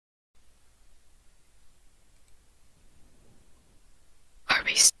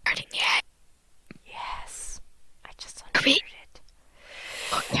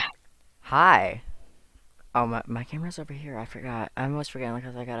Hi. Oh, my camera's over here. I forgot. I'm always forgetting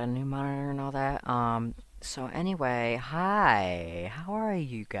because I got a new monitor and all that. So anyway, hi. How are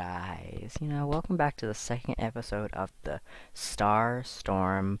you guys? Welcome back to the second episode of the Star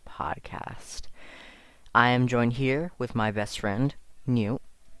Storm podcast. I am joined here with my best friend, Newt.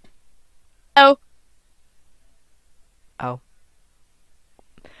 Oh, Oh.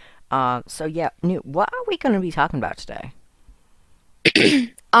 So yeah, Newt, what are we going to be talking about today?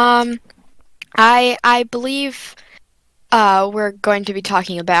 um, I believe we're going to be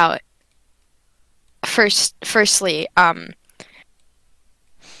talking about firstly, I'm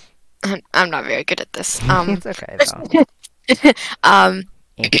not very good at this. It's okay, though. Um,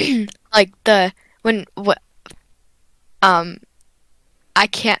 Eh, like the when what um I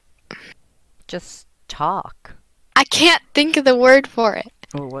can't just talk. I can't think of the word for it.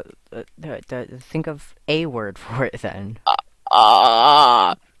 Well, what? Think of a word for it then.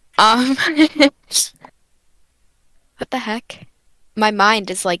 Uh, um, what the heck? My mind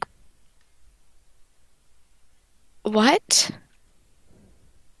is like, what?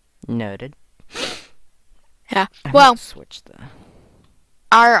 Noted. Yeah. I might Well, switch the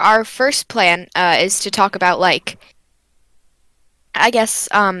our first plan is to talk about like I guess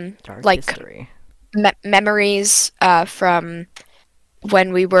dark like history. memories from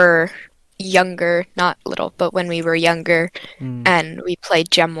when we were younger, not little, but when we were younger Mm, and we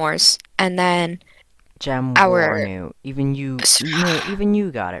played Gem Wars. And then Gem War our new. Even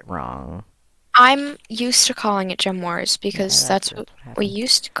you got it wrong. I'm used to calling it Gem Wars Yeah, because that's that's that's what what we happened.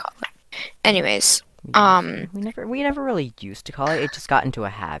 used to call it. Anyways, We used to. um We never really used to call it. It just got into a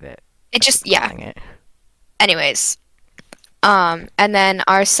habit it of just just yeah. calling it. Anyways, and then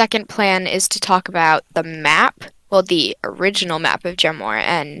our second plan is to talk about the map, well, the original map of Gem War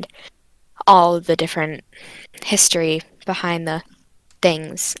and all the different history behind the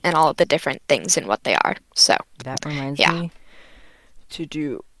things and all of the different things and what they are. So, That reminds yeah. me to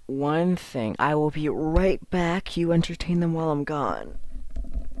do one thing. I will be right back. You entertain them while I'm gone.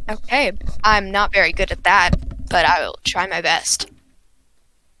 Okay. I'm not very good at that, but I will try my best.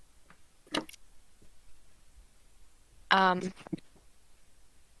 Um,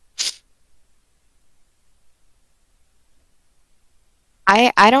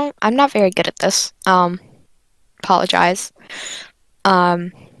 I'm not very good at this. Apologize.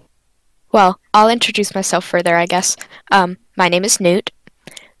 Um, well, I'll introduce myself further, I guess. My name is Newt.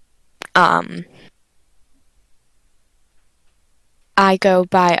 Um, I go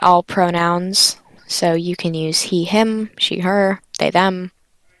by all pronouns, so you can use he, him, she, her, they, them.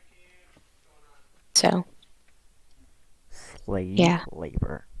 So, Slave yeah.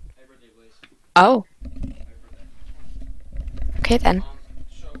 labor. Oh, okay then.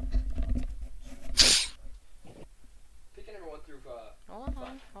 Hold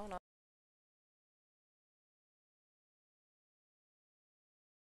on, hold on.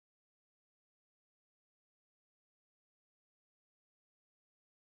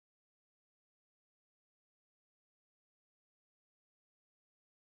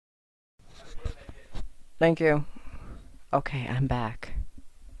 Thank you. Okay, I'm back.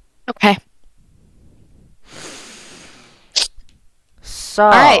 Okay.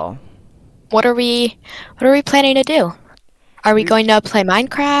 All right. So, What are we planning to do? Are we we. going to play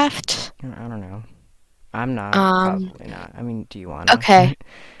Minecraft? I don't know. I'm not. Um, Probably not. I mean, do you wanna? okay.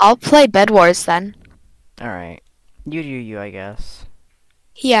 I'll play Bed Wars then. Alright. You do you, I guess.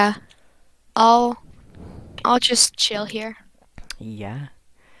 Yeah. I'll I'll just chill here. Yeah.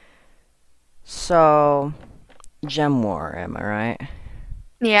 So, Gem War, am I right?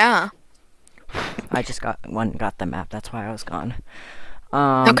 Yeah. I just got the map. That's why I was gone.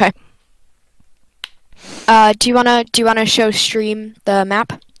 Um, Okay. Do you wanna show stream the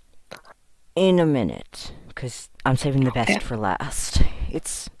map? in a minute, cause I'm saving the Okay. best for last.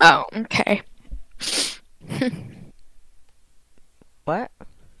 It's Oh, okay. what?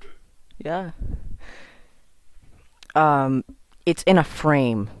 Yeah. Um, it's in a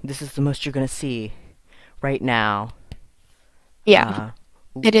frame. This is the most you're gonna see right now. Yeah.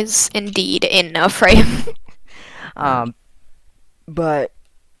 Uh, It is indeed in a frame. um, but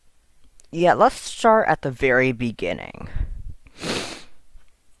yeah, let's start at the very beginning.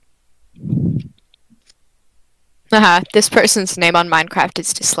 This person's name on Minecraft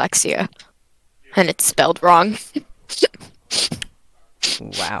is dyslexia, and it's spelled wrong.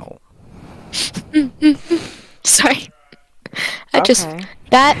 Wow. Sorry. I just Okay.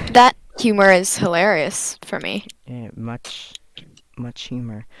 that humor is hilarious for me. Yeah, much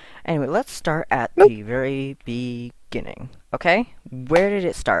humor. Anyway, let's start at Nope. the very beginning. Okay? Where did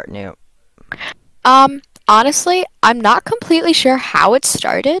it start, Newt? Honestly, I'm not completely sure how it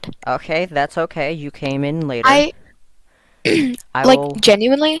started. Okay, that's okay. You came in later. I I like will.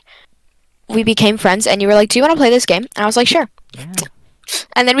 genuinely, we became friends, and you were like, "Do you want to play this game?" And I was like, "Sure." Yeah.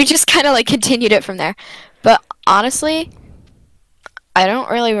 And then we just kind of like continued it from there. But honestly, I don't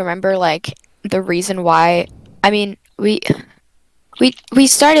really remember like the reason why. I mean, we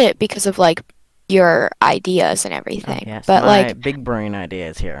started it because of like your ideas and Oh, everything. yes. But My like big brain idea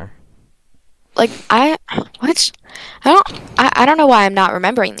is here. like I what I don't know why I'm not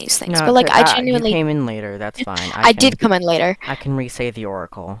remembering these things. No, But like I you genuinely came in later. That's fine. I did come in later. I can re-say the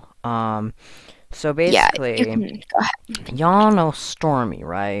oracle. So Yeah, you basically, can go ahead. y'all know Stormy,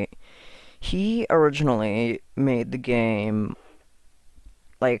 right? He originally made the game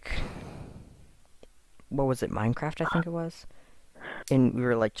like what was it, Minecraft? I think it was. And we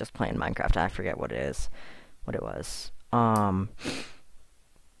were like just playing Minecraft. I forget what it was.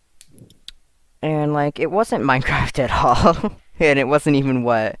 And like it wasn't Minecraft at all, and it wasn't even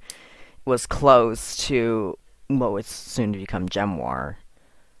what was close to what was soon to become Gem War.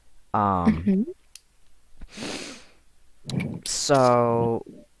 Um, Hmm. so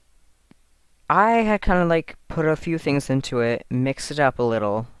I had kind of like put a few things into it, mixed it up a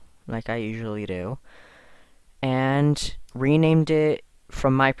little, like I usually do, and renamed it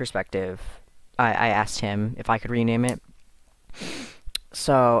from my perspective. I asked him if I could rename it.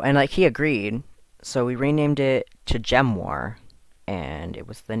 So, and like he agreed. So we renamed it to Gem War, and it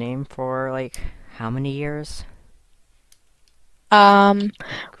was the name for like how many years? Um,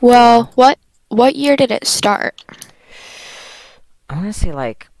 Like four. well, what year did it start? I want to say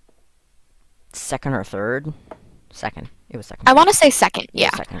like second or third. Second. It was second I grade. want to say second. It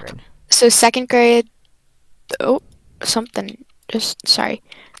was Yeah. second grade. So second grade. Oh, something. Just sorry.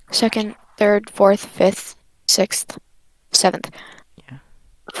 Second, third, fourth, fifth, sixth, seventh. Yeah.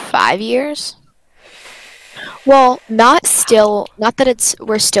 5 years? Well, not Wow. still. Not that it's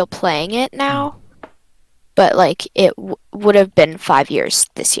we're still playing it Mm. now, but like it would have been 5 years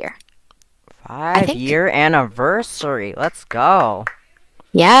this year. I Five think. year anniversary. Let's go.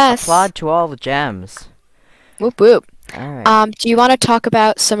 Yes. Applaud to all the gems. Whoop whoop. All right. Do you want to talk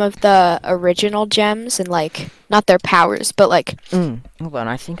about some of the original gems and like not their powers, but like Hold on.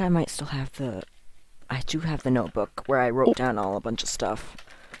 I think I might still have the. I do have the notebook where I wrote down all a bunch of stuff.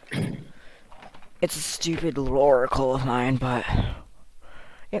 It's a stupid little oracle of mine, but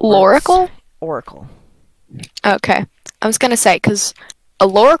it works. Loracle? Oracle. Okay. I was gonna say because a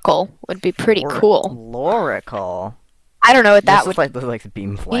Loracle would be pretty cool. Loracle. I don't know what This that is would like the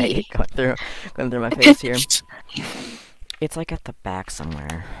beam of light be. going through my face here. It's like at the back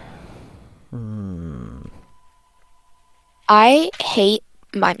somewhere. Hmm. I hate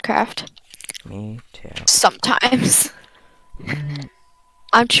Minecraft Me too. sometimes. Mm,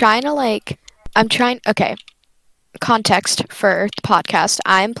 I'm trying to like I'm trying okay, context for the podcast.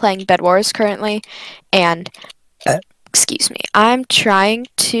 I'm playing Bed Wars currently and excuse me. I'm trying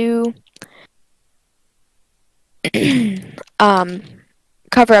to um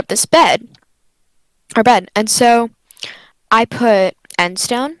cover up this bed. And so I put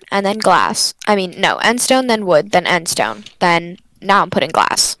endstone and then glass. I mean, no, endstone then wood, then endstone. Then now I'm putting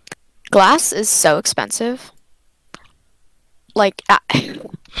glass. Glass is so expensive. Like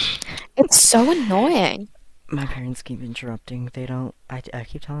it's so annoying. my parents keep interrupting. They don't. I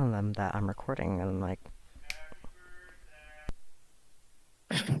keep telling them that I'm recording, and I'm like,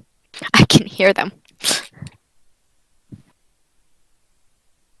 I can hear them.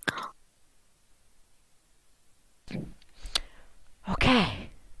 okay.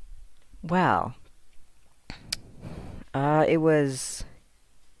 Well, it was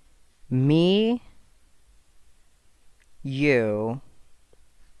me, you,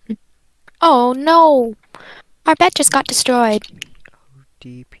 Oh no. Our bed just got destroyed.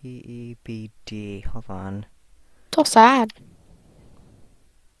 DPEBD. Hold on. So sad.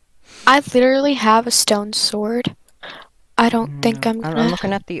 I literally have a stone sword. I don't think I'm I'm gonna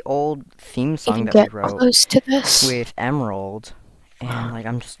looking at the old theme song even that we get wrote close to this. with Emerald, and like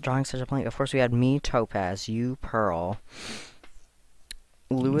I'm just drawing such a blank. Of course, we had me, Topaz, you, Pearl,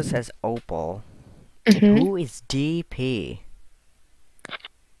 Lewis as Opal. Hmm. Who is DP?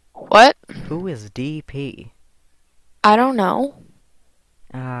 What? Who is DP? I don't know.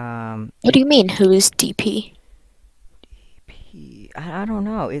 What It do you mean, who is DP? P. I don't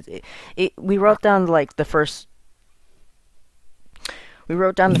know. We wrote down like the first. We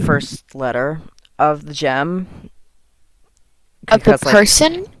wrote down the first letter of the gem Of the because like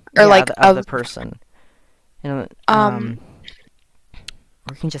person? Or yeah, like of the of, person. You know, um,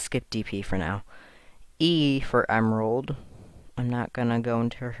 we can just skip DP for now. E for Emerald. I'm not gonna go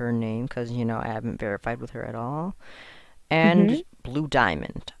into her name because, I haven't verified with her at all. Hmm. And Blue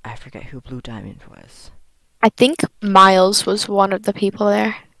Diamond. I forget who Blue Diamond was. I think Miles was one of the people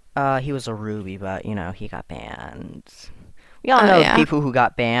there. He was a Ruby, but, he got banned. We all Oh know the yeah. people who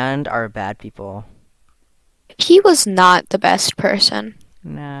got banned are bad people. He was not the best person.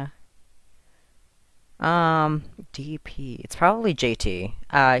 Nah. DP. It's probably JT.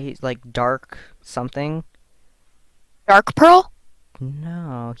 He's like Dark something. Dark Pearl?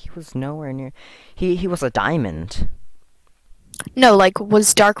 No, he was nowhere near. He was a diamond. No, like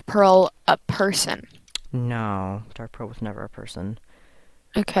was Dark Pearl a person? No, Dark Pearl was never a person.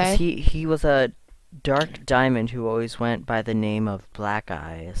 Cause Okay. he was a dark diamond who always went by the name of Black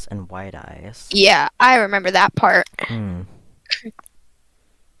Eyes and White Eyes. Yeah, I remember that part. Hmm.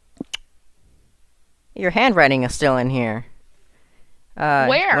 Your handwriting is still in here.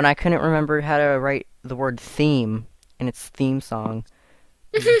 Where? When I couldn't remember how to write the word theme in its theme song.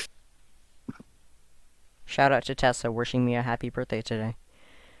 Shout out to Tessa wishing me a happy birthday today.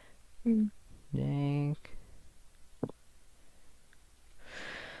 Dang.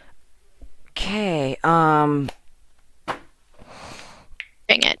 Okay, Dang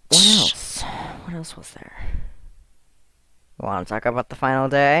it. what else? What else was there? You want to talk about the final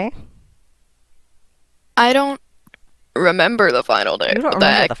day? I don't remember the final day. You don't What the remember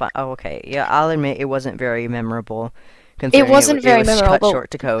heck? the final? Oh, okay. Yeah, I'll admit it wasn't very memorable, It considering wasn't it very was cut memorable.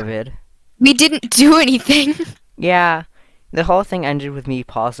 short to COVID. We didn't do anything. Yeah, the whole thing ended with me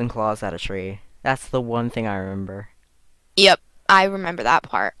paws and claws at a tree. That's the one thing I remember. Yep, I remember that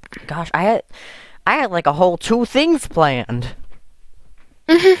part. Gosh, I had like a whole two things planned.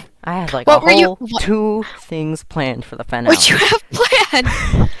 Hmm. I had like a What were you? whole What two things planned for the would you finale. have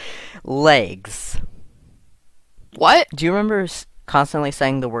planned? Legs. What? Do you remember constantly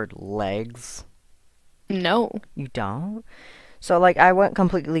saying the word legs? No. You don't? So, like, I went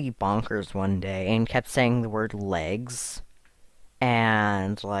completely bonkers one day and kept saying the word legs.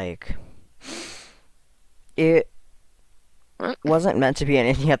 And, like, it What? wasn't meant to be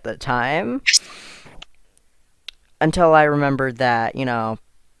anything at the time. Until I remembered that,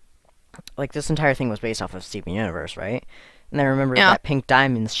 like, this entire thing was based off of Steven Universe, right? And I remembered Yeah. that Pink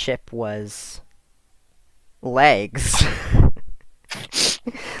Diamond's ship was legs.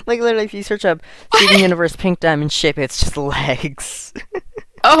 Like, literally, if you search up Steven What? Universe Pink Diamond ship, it's just legs.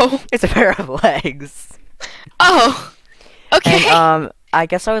 Oh. It's a pair of legs. Oh. And, Okay. I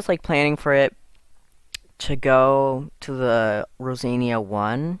guess I was, like, planning for it to go to the Rosania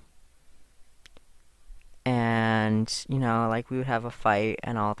 1. And, like, we would have a fight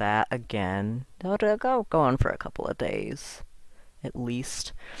and all that again. That would go on for a couple of days, at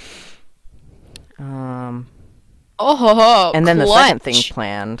least. Um, Oh ho ho. and then the second thing Clutch.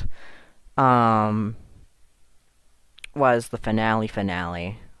 planned, was the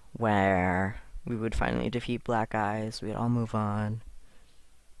finale, where we would finally defeat Black Eyes. We'd all move on.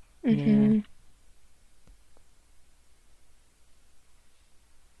 Yeah. Mhm.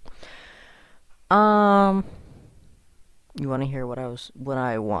 Um, you want to hear what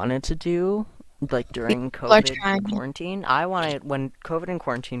I wanted to do, like during People are COVID trying. quarantine? When COVID and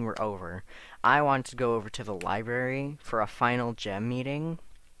quarantine were over, I wanted to go over to the library for a final gem meeting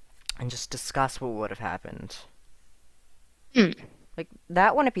and just discuss what would have happened. Hmm. Like,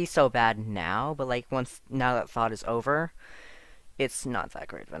 that wouldn't be so bad now, but like now that thought is over, it's not that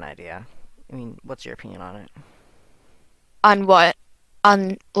great of an idea. I mean, what's your opinion on it? On what?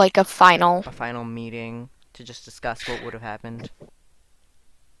 On like a final. A final meeting to just discuss what would have happened?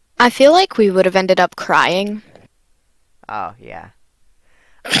 I feel like we would have ended up crying. Oh, yeah.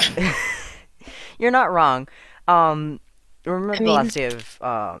 You're not wrong. Remember I the mean, last day of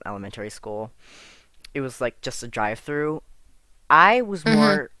elementary school? It was like just a drive-through. I was hmm.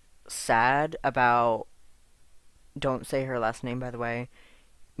 more sad about, don't say her last name, by the way,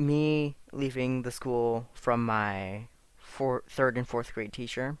 me leaving the school from my third and fourth grade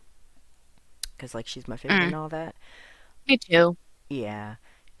teacher, because like she's my favorite Mm, and all that. me too. Yeah,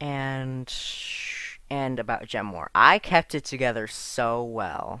 and about Gem War, I kept it together so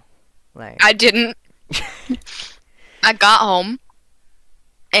well. Like, I didn't. I got home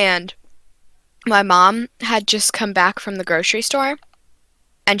and my mom had just come back from the grocery store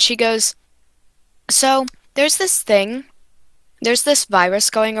and she goes, "So, there's this virus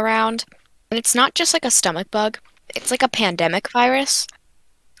going around, and it's not just like a stomach bug, it's like a pandemic virus,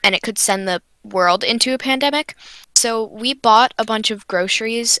 and it could send the world into a pandemic. So, we bought a bunch of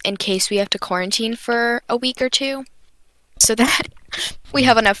groceries in case we have to quarantine for a week or two so that we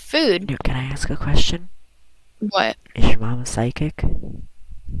have enough food." Newt, can I ask a question? What? Is your mom a psychic?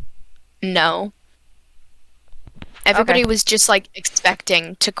 No. Okay. everybody was just like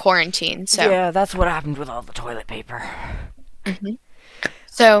expecting to quarantine. So, Yeah, that's what happened with all the toilet paper. Mhm.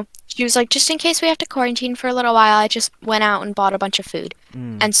 So she was like, just in case we have to quarantine for a little while, I just went out and bought a bunch of food.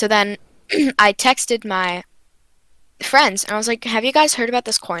 Mm. And so then I texted my friends and I was like, have you guys heard about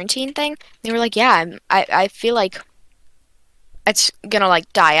this quarantine thing? They were like, yeah, I feel like it's gonna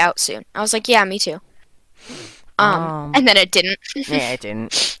like die out soon. I was like, yeah, me too. Um, And then it didn't. yeah, it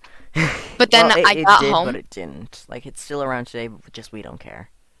didn't. But Well, then I it got did, but home. it didn't. Like, it's still around today, but just we don't care.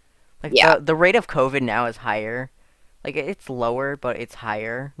 Like, Yeah. the rate of COVID now is higher. Like, it's lower, but it's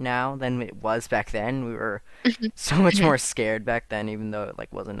higher now than it was back then. We were Mhm. so much Mhm. more scared back then, even though it,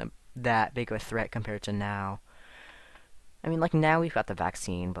 like, wasn't that big of a threat compared to now. I mean, like, now we've got the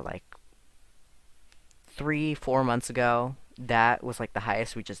vaccine, but, like, 3, 4 months ago, that was, like, the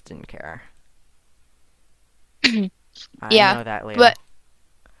highest. We just didn't care. I Yeah. know that, Leo. But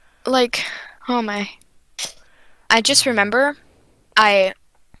like, oh my. I just remember I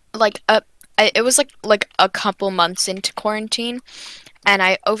like it was like a couple months into quarantine and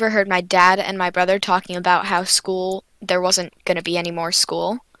I overheard my dad and my brother talking about how school there wasn't going to be any more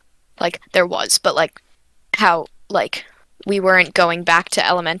school. Like there was, but like how like we weren't going back to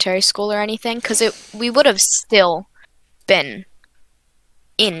elementary school or anything because it we would have still been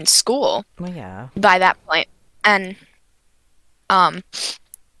in school Well, yeah. by that point. And um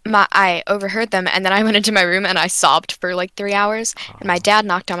I overheard them and then I went into my room and I sobbed for like 3 hours and my Aw. dad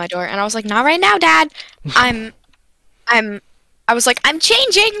knocked on my door and I was like, "Not right now, Dad. I'm I'm I was like, I'm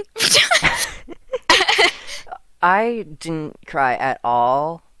changing." I didn't cry at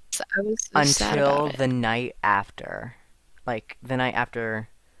all So I was so sad about until it. the night after. Like, the night after,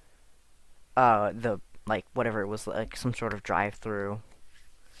 the, like, whatever it was, like, some sort of drive-through.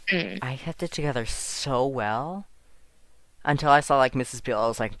 Mm. I kept it together so well until I saw, like, Mrs. Beale. I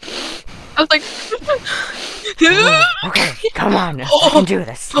was like, I was like, oh, okay, come on, I can do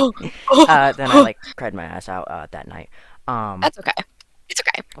this. Then I, like, cried my eyes out, that night. That's okay. It's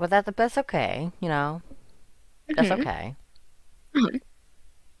okay. But that's okay, you know? That's Hmm. okay. Hmm.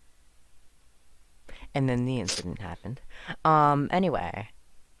 And then the incident happened. Anyway,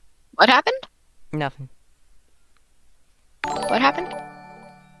 What happened? nothing. What happened?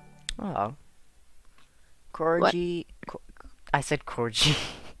 Oh, What? Corgi. I said Corgi.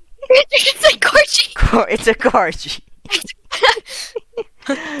 It's like Corgi. It's a Corgi.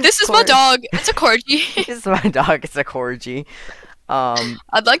 This is my Cor- dog. It's a Corgi. This is my dog. It's a Corgi.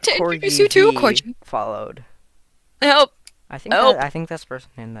 I'd like to introduce Corgi you to a V Corgi. followed. Help! Help! I think that's the person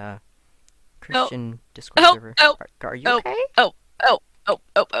in the Help! Christian Discord Help! server. Help! Are you Help! okay? Help! Help! Help!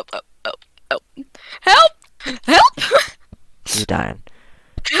 Help! Help! Help! Help! Help! Help! Help! You're dying.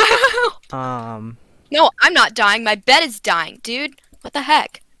 Help! Um. No, I'm not dying. My bed is dying, dude. What the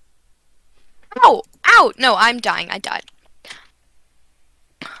heck? Ow! Ow! No, I'm dying. I died.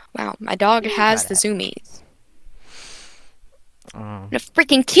 Wow, my dog You got has the it. zoomies. Um. I'm gonna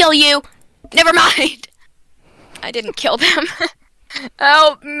freaking kill you! Never mind! I didn't kill them.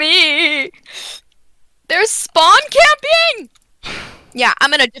 Help me! They're spawn camping! Yeah,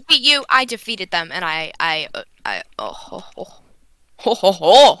 I'm gonna defeat you. I defeated them, and oh, ho, ho, ho, ho, ho,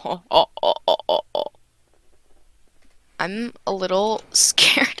 ho, ho, ho, ho, ho, ho. I'm a little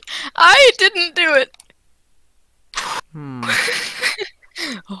scared. I didn't do it. Hmm.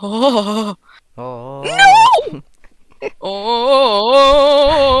 Oh, Oh. no!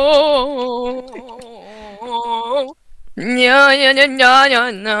 Oh, yeah, yeah, yeah, yeah,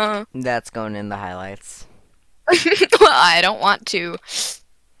 yeah, no. That's going in the highlights. Well, I don't want to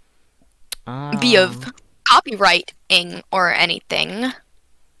be of Um. copywriting or anything.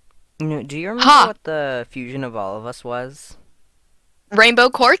 Do you remember Ha! what the fusion of all of us was? Rainbow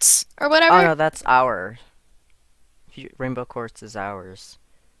quartz or Oh whatever? no, that's ours. Rainbow Quartz is ours.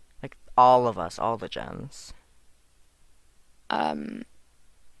 Like all of us, all the gens. Um,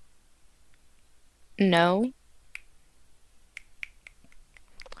 no.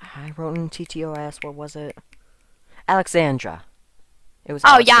 I wrote in TTOS. What was it? Alexandra. It was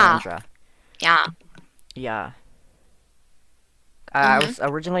Oh, yeah. Alexandra. Yeah. Yeah. I Mm-hmm. was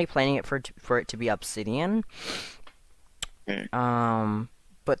originally planning it for it to be Obsidian. Mm.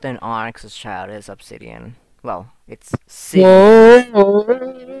 But then Onyx's child is Obsidian. Well, it's Sidian.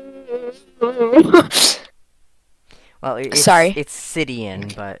 Whoa. Well, Sorry. it's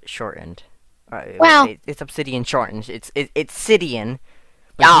Sidian, but shortened. Well, It's Obsidian shortened. It's Sidian,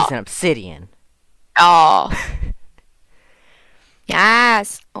 but yeah. he's an Obsidian. Oh.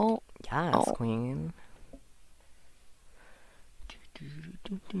 Yes. Oh. Yes, Oh. Queen.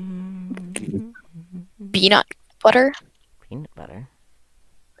 Peanut butter? Peanut butter.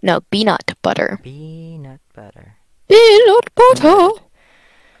 No, peanut butter. Peanut butter. Peanut butter. Noted.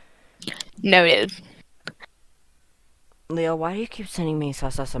 Noted. Leo, why do you keep sending me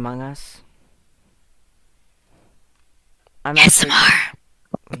Sus Among Us? I'm actually. ASMR.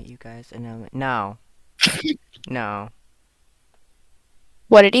 Wait, you guys, no, no.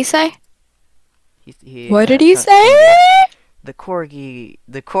 What did he say? He What did he say? the core G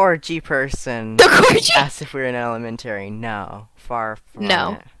person The Corgi? asked if we were in elementary. No, far from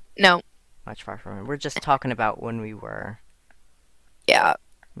No. it. No. Much far from it. We're just talking about when we were. Yeah.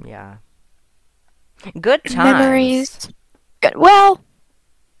 Yeah. Good times. Memories. Good. Well.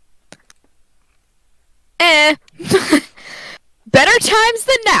 Eh. Better times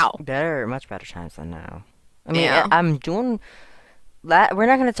than now. Much better times than now. I mean, Yeah. I'm doing. We're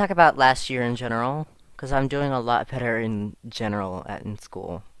not going to talk about last year in general, because I'm doing a lot better in general in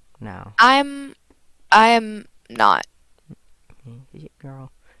school now. I am not.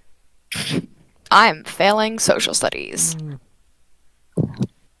 Girl. I'm failing social studies. Mm.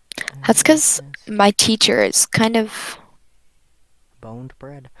 That's because my teacher is kind of Boned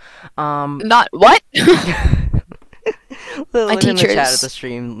bread. not what? My Look in the chat of the teachers.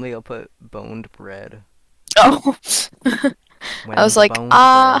 stream. Leo put boned bread. Oh. I was The like, boned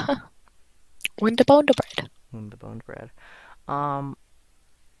bread. when the bone to bread. When the boned bread. Oh.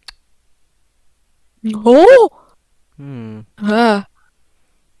 Hmm. Uh,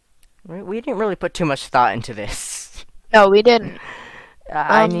 We didn't really put too much thought into this. no, we didn't.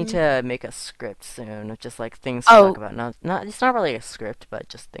 I need to make a script soon of just like things to talk Oh, about. Not it's not really a script, but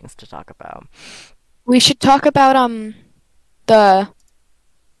just things to talk about. we should talk about the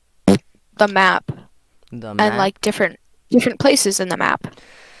the map The and map. like different places in the map.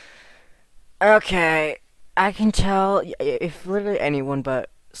 Okay, I can tell if literally anyone but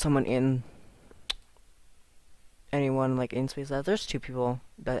someone in anyone like in Space Labs. There's two people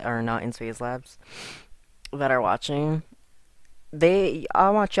that are not in Space Labs that are watching. I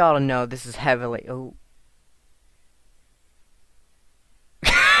want y'all to know this is heavily. Oh.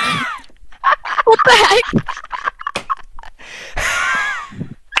 What the heck?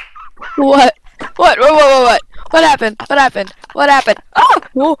 What? What? What? What happened? What happened? What happened? Oh!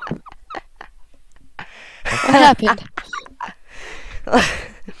 Whoa. What happened?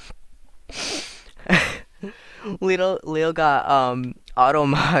 Leo got auto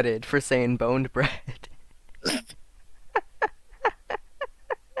modded for saying boned bread.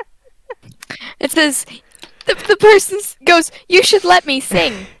 It says the person goes, "You should let me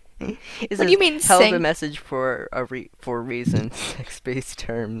sing." It What says do you mean held a sing? message for reasons text-based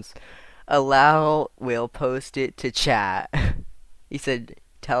terms. Allow will post it to chat. He said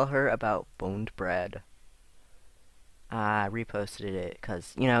tell her about boned bread. I reposted it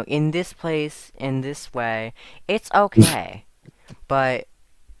because in this place in this way it's okay, but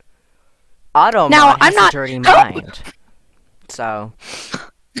Now Automod I'm has a not. dirty Help! mind. So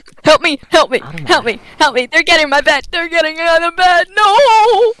Help me! Help me! Help Automod. me! Help me! They're getting my bed. They're getting out of bed.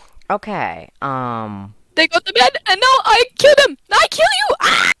 No! Okay. They got the bed, and now I kill them. I kill you.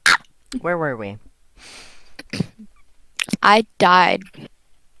 Ah! Where were we? I died.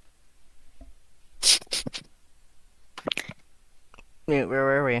 Where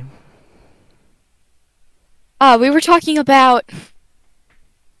were we? We were talking about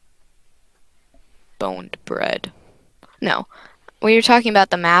boned bread. No, we were talking about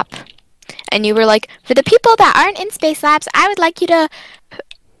the map, and you were like, for the people that aren't in Space Labs, I would like you to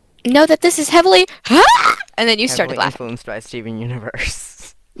know that this is heavily, and then you started Heavily laughing. influenced by Steven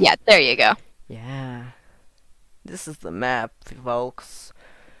Universe. Yeah, there you go. Yeah. This is the map, folks.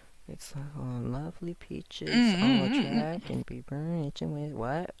 It's on lovely peaches, all attract and be burned, itching with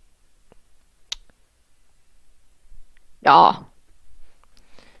what? Yeah.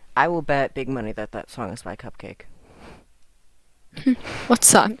 I will bet big money that that song is by Cupcake. What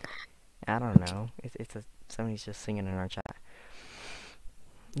song? I don't know. Somebody's just singing in our chat.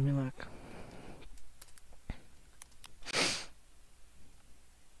 Let me look.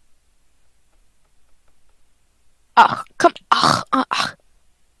 Ugh, come.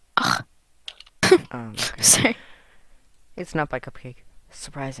 Okay. Sorry. It's not by Cupcake.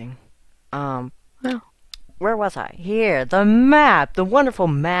 Surprising. No. Where was I? Here, the map, the wonderful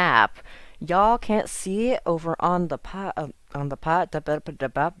map. Y'all can't see it over on the on the Hop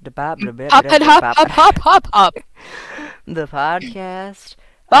and hop, hop, hop, hop, hop. the podcast.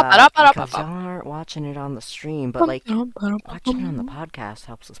 Because y'all aren't watching it on the stream, but like watching it on the podcast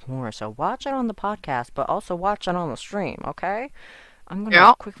helps us more. So watch it on the podcast, but also watch it on the stream, okay? I'm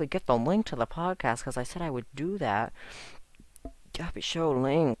gonna quickly get the link to the podcast because I said I would do that. Copy show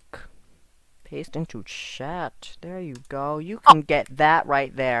link. Paste into chat. There you go. You can get that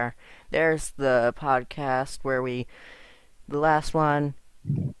right there. There's the podcast where the last one.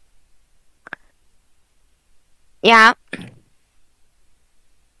 Yeah.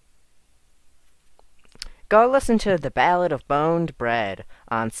 Go listen to The Ballad of Boned Bread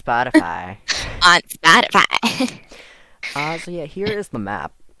on Spotify. On Spotify. So yeah, here is the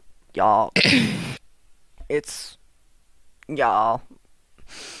map. Y'all. It's... Y'all.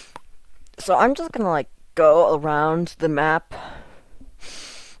 So I'm just gonna, like, go around the map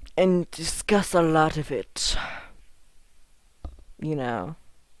and discuss a lot of it. You know.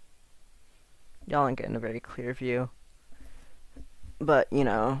 Y'all ain't getting a very clear view. But, you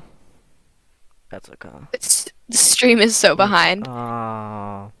know. That's okay. The stream is so behind.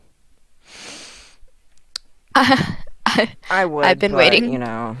 Oh. I I've would, been but, waiting you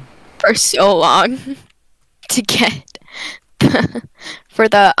know. for so long to get for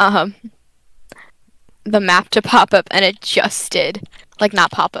the map to pop up, and it just did. Like, not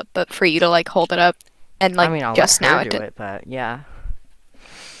pop up, but for you to, like, hold it up. And, like, I mean, I'll just let now her it do did. it, but, yeah.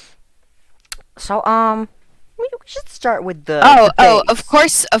 So, we should start with the Of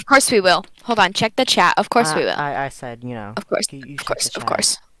course we will. Hold on, check the chat. Of course we will. I said, you know. Of course, You of check course, the of chat.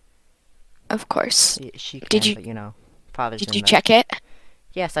 course. Of course. She can, Did you but, you know. Father's did in you the... check it?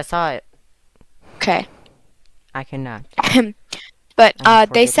 Yes, I saw it. Okay. I cannot. But I'm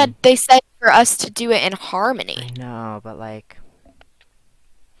they forbidden. said for us to do it in I harmony. know, but, like...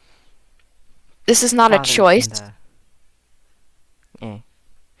 This is not a Father's in choice. the... Eh.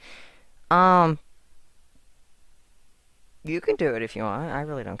 You can do it if you want. I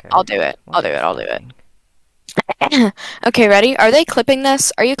really don't care. I'll do it. Watch this I'll do it. thing. Okay, ready? Are they clipping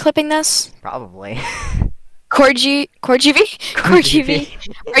this? Are you clipping this? Probably. Corgi V? Corgi V.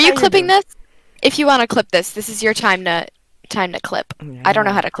 Are you How clipping doing? this? If you want to clip this is your time to clip. I don't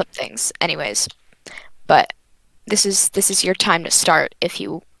know Yeah. how to clip things anyways. But this is your time to start if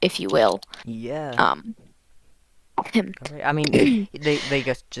you will. Yeah. Okay, I mean, they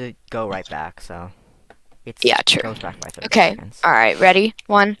just go right back, so it's yeah, true. goes back by 30 Okay. seconds. All right, ready?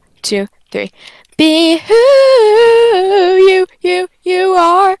 1, 2, 3. Be who you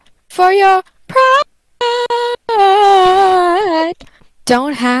are for your pride.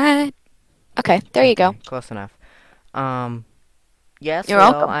 Don't hide. Okay, there you go. Close enough. Yes, You're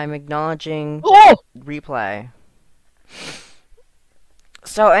Leo, welcome. I'm acknowledging Oh! replay.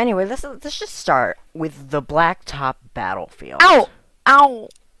 So anyway, let's just start with the blacktop battlefield. Ow! Ow!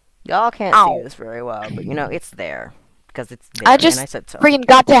 Y'all can't Ow. see this very well, but you know it's there because it's there, I and just I said so. freaking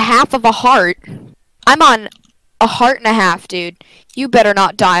got to half of a heart. I'm on a heart and a half, dude. You better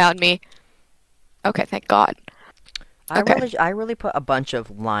not die on me. Okay, thank God. Okay. I really put a bunch of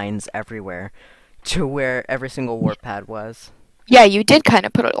lines everywhere to where every single warpad was. Yeah, you did kind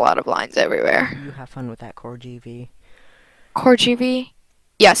of put a lot of lines everywhere. You have fun with that Core GV. Core GV?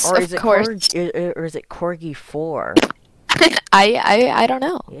 Yes, Or of is it course. or is it Corgi 4? I don't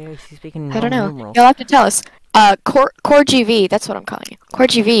know. Yeah, he's speaking in I don't Roman know. numerals. You'll have to tell us. Core GV, that's what I'm calling you. Core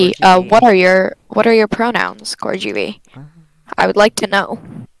GV. Core GV. What are your pronouns, Core GV? I would like to know.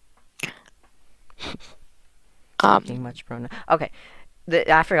 Speaking much pronoun. Okay,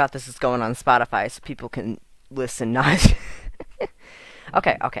 I forgot this is going on Spotify, so people can listen. Not.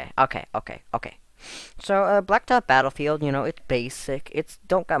 Okay. So, Blacktop Battlefield, you know, it's basic. It's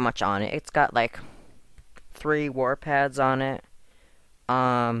don't got much on it. It's got like 3 warpads on it.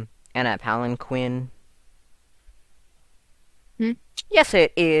 And a palanquin. Hmm? Yes,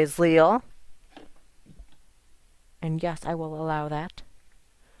 it is, Leo. And yes, I will allow that.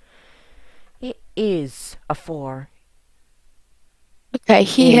 It is a 4. Okay,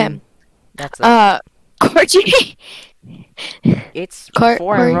 him. That's a... Core GV. It's Cor-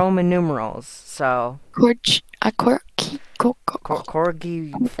 4 Cor- in Roman numerals, so... Corgi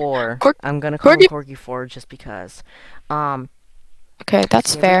 4. Cor- I'm gonna call him Corgi- Corgi 4 just because. Okay,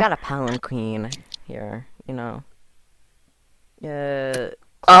 that's Yeah, fair. we got a palanquin here, you know. And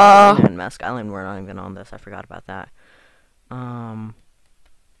Mask Island, we're not even on this, I forgot about that.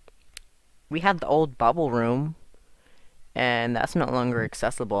 We had the old bubble room, and that's no longer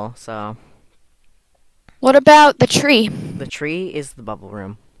accessible, so... What about the tree? The tree is the bubble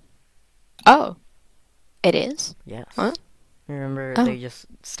room. Oh, it is? Yes. Huh? Remember, Oh. they just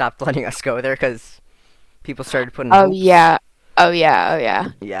stopped letting us go there because people started putting Oh hoops. yeah. Oh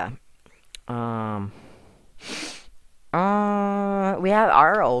yeah. Yeah. We have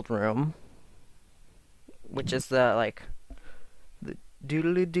our old room, which is the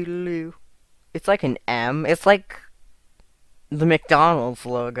doodaloo doodaloo. It's like an M. It's like the McDonald's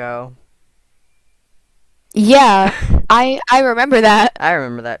logo. Yeah, I remember that. I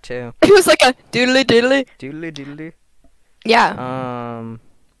remember that too. It was like a doodly doodly. Doodly doodly. Yeah. Um,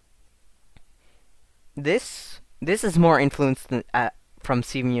 this is more influenced from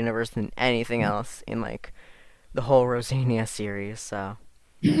Steven Universe than anything else in like the whole Rosania series. So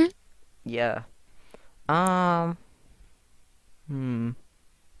Mhm. yeah. Um, hmm.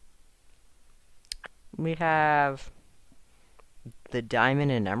 We have the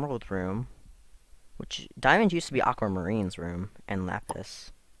Diamond and Emerald room, which Diamond used to be Aquamarine's room, and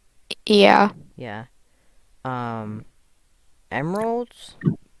Lapis. Yeah. Yeah. Um, Emeralds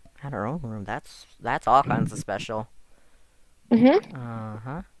had her own room. That's all kinds of special. Mhm. Uh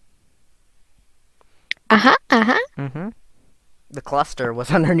huh. Uh-huh. Uh-huh. Mhm. The cluster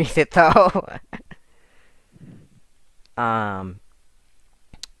was underneath it though. um,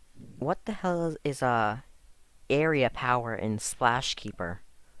 what the hell is area power in Splash Keeper?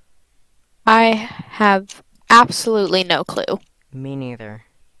 I have absolutely no clue. Me neither.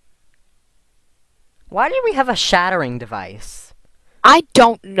 Why do we have a shattering device? I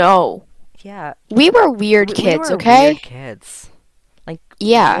don't know. Yeah, We were weird we kids, were weird okay? kids. Like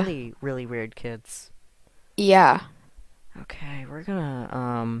Yeah. really, really weird kids. Yeah. Okay, we're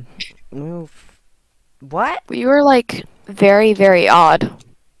gonna move. What? We were like very, very odd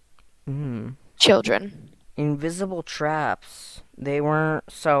Hmm. children. Invisible traps. They weren't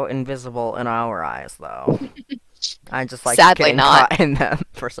so invisible in our eyes, though. I just like Sadly getting not. caught in them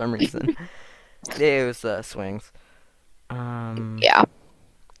for some reason. It was swings. Um, Yeah.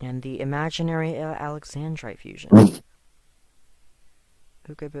 and the imaginary Alexandrite fusion.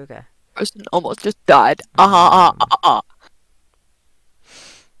 Ooga booga. Person almost just died. Um,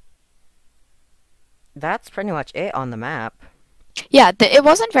 that's pretty much it on the map. Yeah, it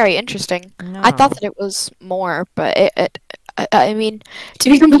wasn't very interesting. I thought No. that it was more, but I mean, to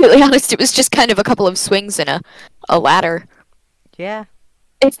be completely honest, it was just kind of a couple of swings and a ladder. Yeah.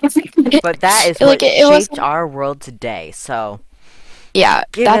 It, But that is like what it shaped wasn't. our world today, so Yeah,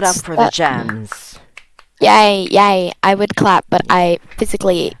 give it up that's for the that. gems. Yay, yay! I would clap, but I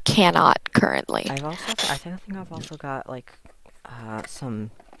physically cannot currently. I think I've also got like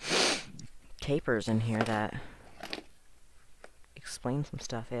some capers in here that explain some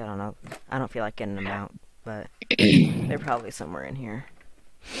stuff. Yeah, I don't know. I don't feel like getting them out, but they're probably somewhere in here.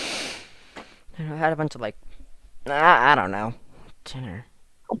 I had a bunch of like I don't know. Dinner.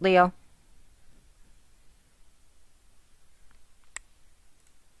 Leo,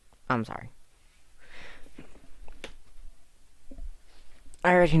 I'm sorry.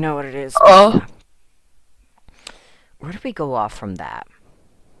 I already know what it is, but Oh, yeah. Where do we go off from that?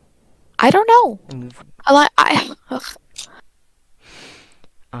 I don't know. And move. I like I. Ugh.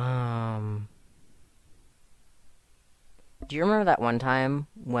 Um. Do you remember that one time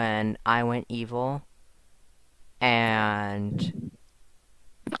when I went evil and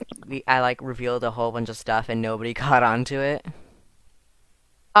I like revealed a whole bunch of stuff and nobody caught on to it?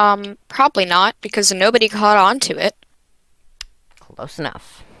 Probably not because nobody caught on to it. Close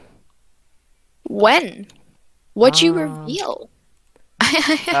enough. When? What'd you Um. reveal?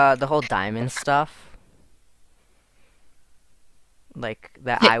 The whole diamond stuff. Like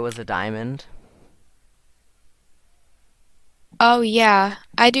that I was a diamond. Oh yeah,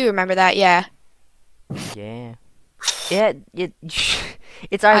 I do remember that. Yeah, Yeah. It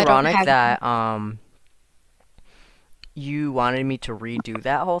it's I don't ironic have. that you wanted me to redo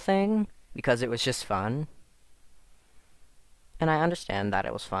that whole thing because it was just fun. And I understand that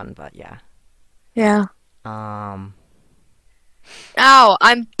it was fun, but yeah. Yeah. Um Ow,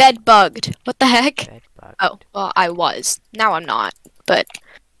 I'm bed bugged. What the heck? bed Oh, bugged. well, I was. Now I'm not. But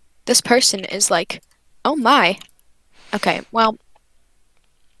this person is like, oh my. Okay, well,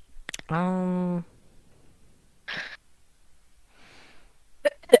 Um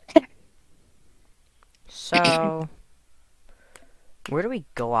so where do we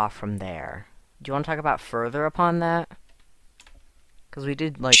go off from there? Do you want to talk about further upon that? Because we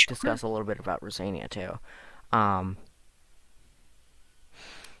did like sure. discuss a little bit about Rosania too. Um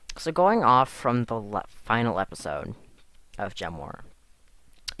so going off from the final episode of Gem War,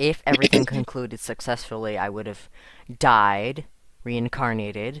 if everything concluded successfully, I would have died,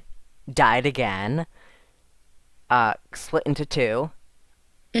 reincarnated, died again, split into two,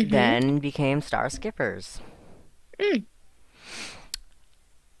 Mm-hmm. then became Star Skippers. Mm.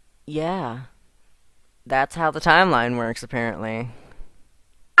 Yeah, that's how the timeline works, apparently.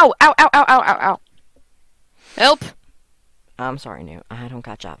 Ow, ow, ow, ow, ow, ow, ow. Help. I'm sorry, Newt. I don't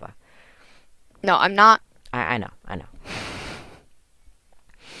got Java. No, I'm not. I know, I know.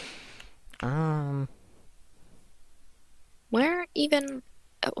 Um, Where even?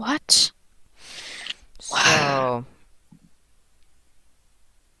 What? So,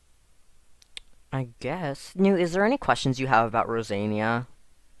 I guess. New, is there any questions you have about Rosania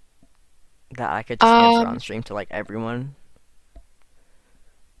that I could just answer on Um, stream to like everyone?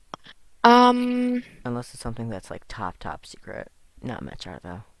 um, Unless it's something that's like top secret. Not much are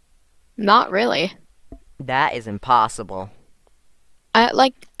though. not really. That is impossible. I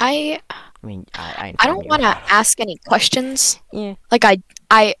like I I mean, I I inform don't you want to about it. ask any questions. Yeah. Like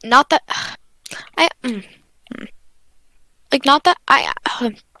I not that I like not that I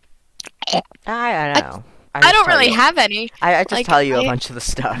I know. I I just don't tell really you. have any. I just Like tell you a I bunch of the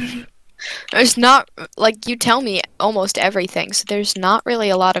stuff. There's not like you tell me almost everything, so there's not really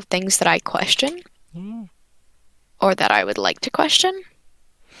a lot of things that I question Yeah. or that I would like to question.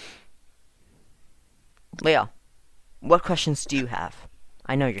 Leo, what questions do you have?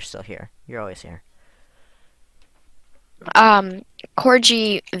 I know you're still here. You're always here. Um,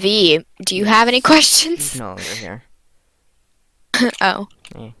 Corgi V, do you have any Yes. He's questions? no longer here. Oh,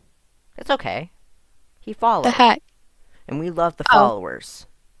 Yeah. It's okay. He the followed. heck? And we love the Oh, followers.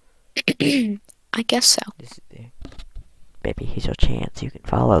 I guess so. This is baby, here's your chance. You can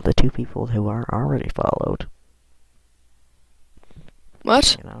follow the two people who are already followed.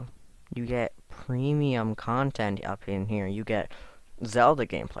 What? You know? You get premium content up in here. You get Zelda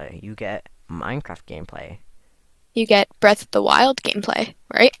gameplay. You get Minecraft gameplay. You get Breath of the Wild gameplay,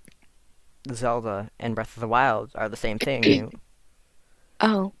 right? Zelda and Breath of the Wild are the same thing. You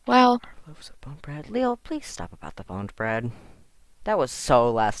Oh, well, loaves of boned bread. Leo, please stop about the boned bread. That was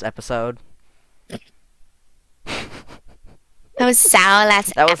so last episode. that was so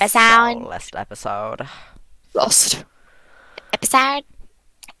last That was so episode. last episode. Lost. Episode?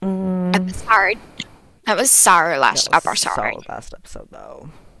 Mm, Episode. That was sour that last was episode. so last episode though.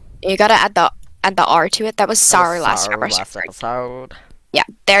 You gotta add the R to it. That was That was sour last so last episode. episode. Yeah,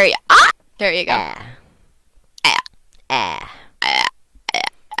 there you go. Ah. Ah. Ah.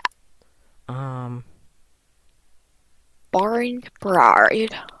 Ah. Barn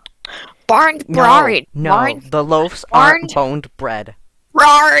bride. Barn bride. No, Barn the loaves barn aren't boned bread.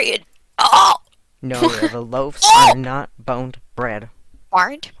 bride. Oh. No, Leo, the loaves Oh. are not boned bread.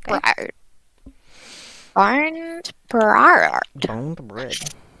 Barn Okay. bride. Barn bride. Boned bread.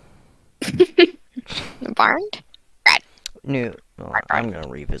 Barn. New. Oh, I'm gonna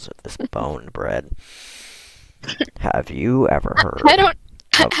revisit this boned bread. Have you ever heard I don't.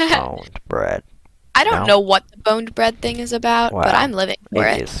 of boned bread? I don't No? know what the boned bread thing is about, but Well, I'm living for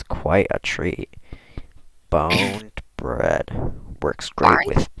it it. is quite a treat. Boned bread works great Barn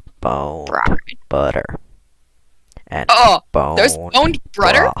with boned bride. butter and Oh, boned there's boned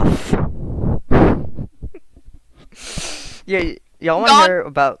butter? broth. Yeah, y'all want to God. hear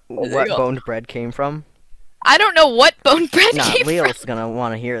about what Leo. boned bread came from? I don't know what boned bread Nah, came from. Leo's gonna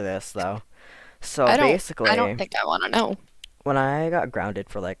want to hear this though. So I basically, don't think I want to know. when I got grounded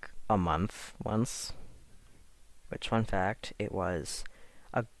for like a month once, which fun fact, it was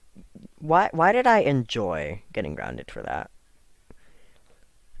a why did I enjoy getting grounded for that?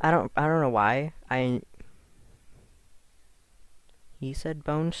 I don't know why. He said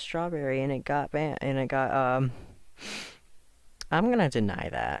boned strawberry and it got I'm gonna deny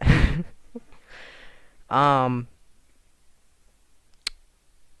that. um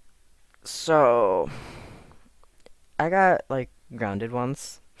so I got like grounded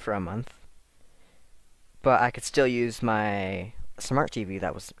once for a month, but I could still use my smart TV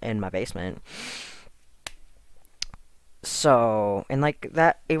that was in my basement. So, and like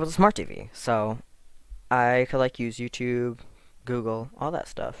that, it was a smart TV, so I could like use YouTube, Google, all that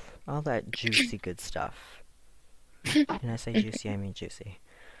stuff, all that juicy good stuff. And I say juicy, I mean juicy.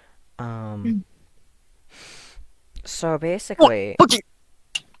 Um, so basically, Okay.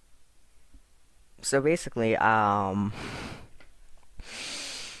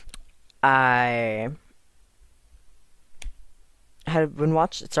 I had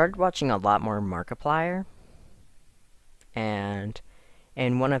started watching a lot more Markiplier, and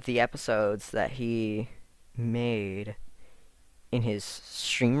in one of the episodes that he made in his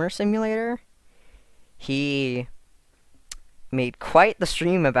streamer simulator, he made quite the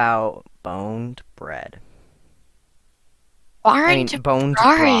stream about boned bread. I mean, Barn boned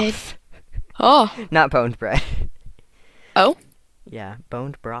bride. broth. Oh. Not boned bread. Oh? Yeah,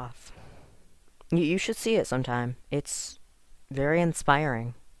 boned broth. You should see it sometime. It's very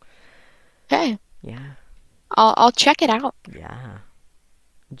inspiring. Okay. Yeah, I'll check it out. yeah.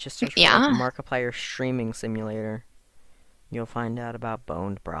 Just search for Yeah. like Markiplier streaming simulator. You'll find out about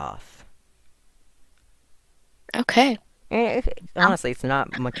boned broth. Okay. Honestly, it's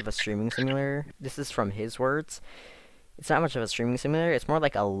not much of a streaming simulator. This is from his words. It's not much of a streaming simulator. It's more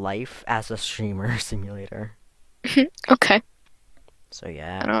like a life as a streamer simulator. Okay. So I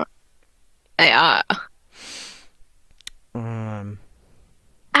yeah. don't. Yeah. Um,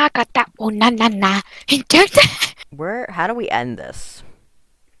 I got that one, na na na. where? How do we end this?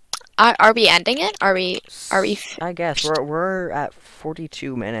 Are we ending it? Are we? Are we? I guess we're at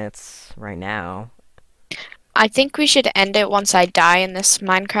 42 minutes right now. I think we should end it once I die in this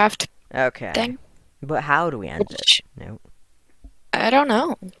Minecraft Okay. thing. But how do we end it? Which No. I don't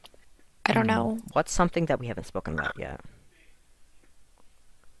know. I don't Hmm. know. What's something that we haven't spoken about yet?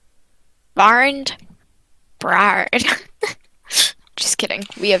 Barned Brard. Just kidding.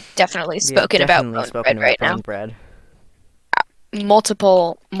 We have definitely We have spoken about definitely bone spoken bread about right now. bone bread.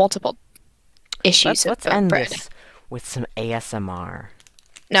 Multiple issues of Let's bone end bread. this with some ASMR.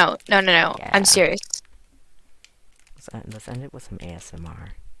 No, no, no, no. I'm Yeah. serious. Let's end it with some ASMR.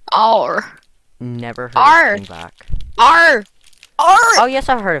 R. Never heard R. of King Bach. R. R. Oh yes,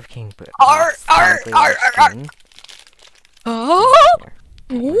 I've heard of King Bach. R. R. Technically R. Last R. King. Oh.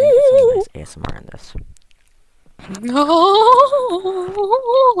 Here, we're gonna get some nice ASMR in this.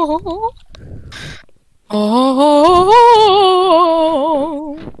 Oh.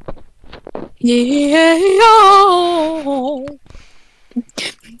 Oh. Yeah.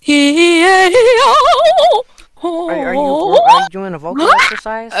 Yeah. Are you doing a vocal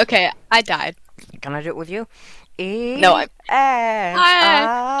exercise? Okay, I died. Can I do it with you? E No, I'm. S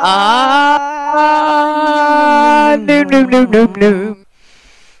Noom, noom, noom, noom, noom.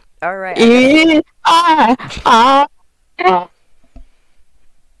 All right, I guess.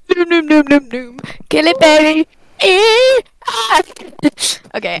 Noom, noom, noom, noom, noom. Kill it, baby.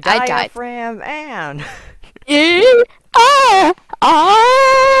 Okay, I died. Diaphragm and. Noom,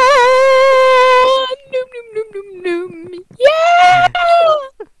 noom, noom, noom, noom. Yeah.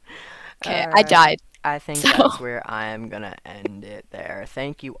 Okay, I Alright, died. I think So, that's where I'm gonna end it there.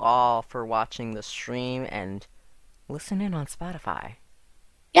 Thank you all for watching the stream and listen in on Spotify.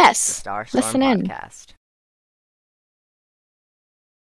 The yes, Starstorm listen in. podcast.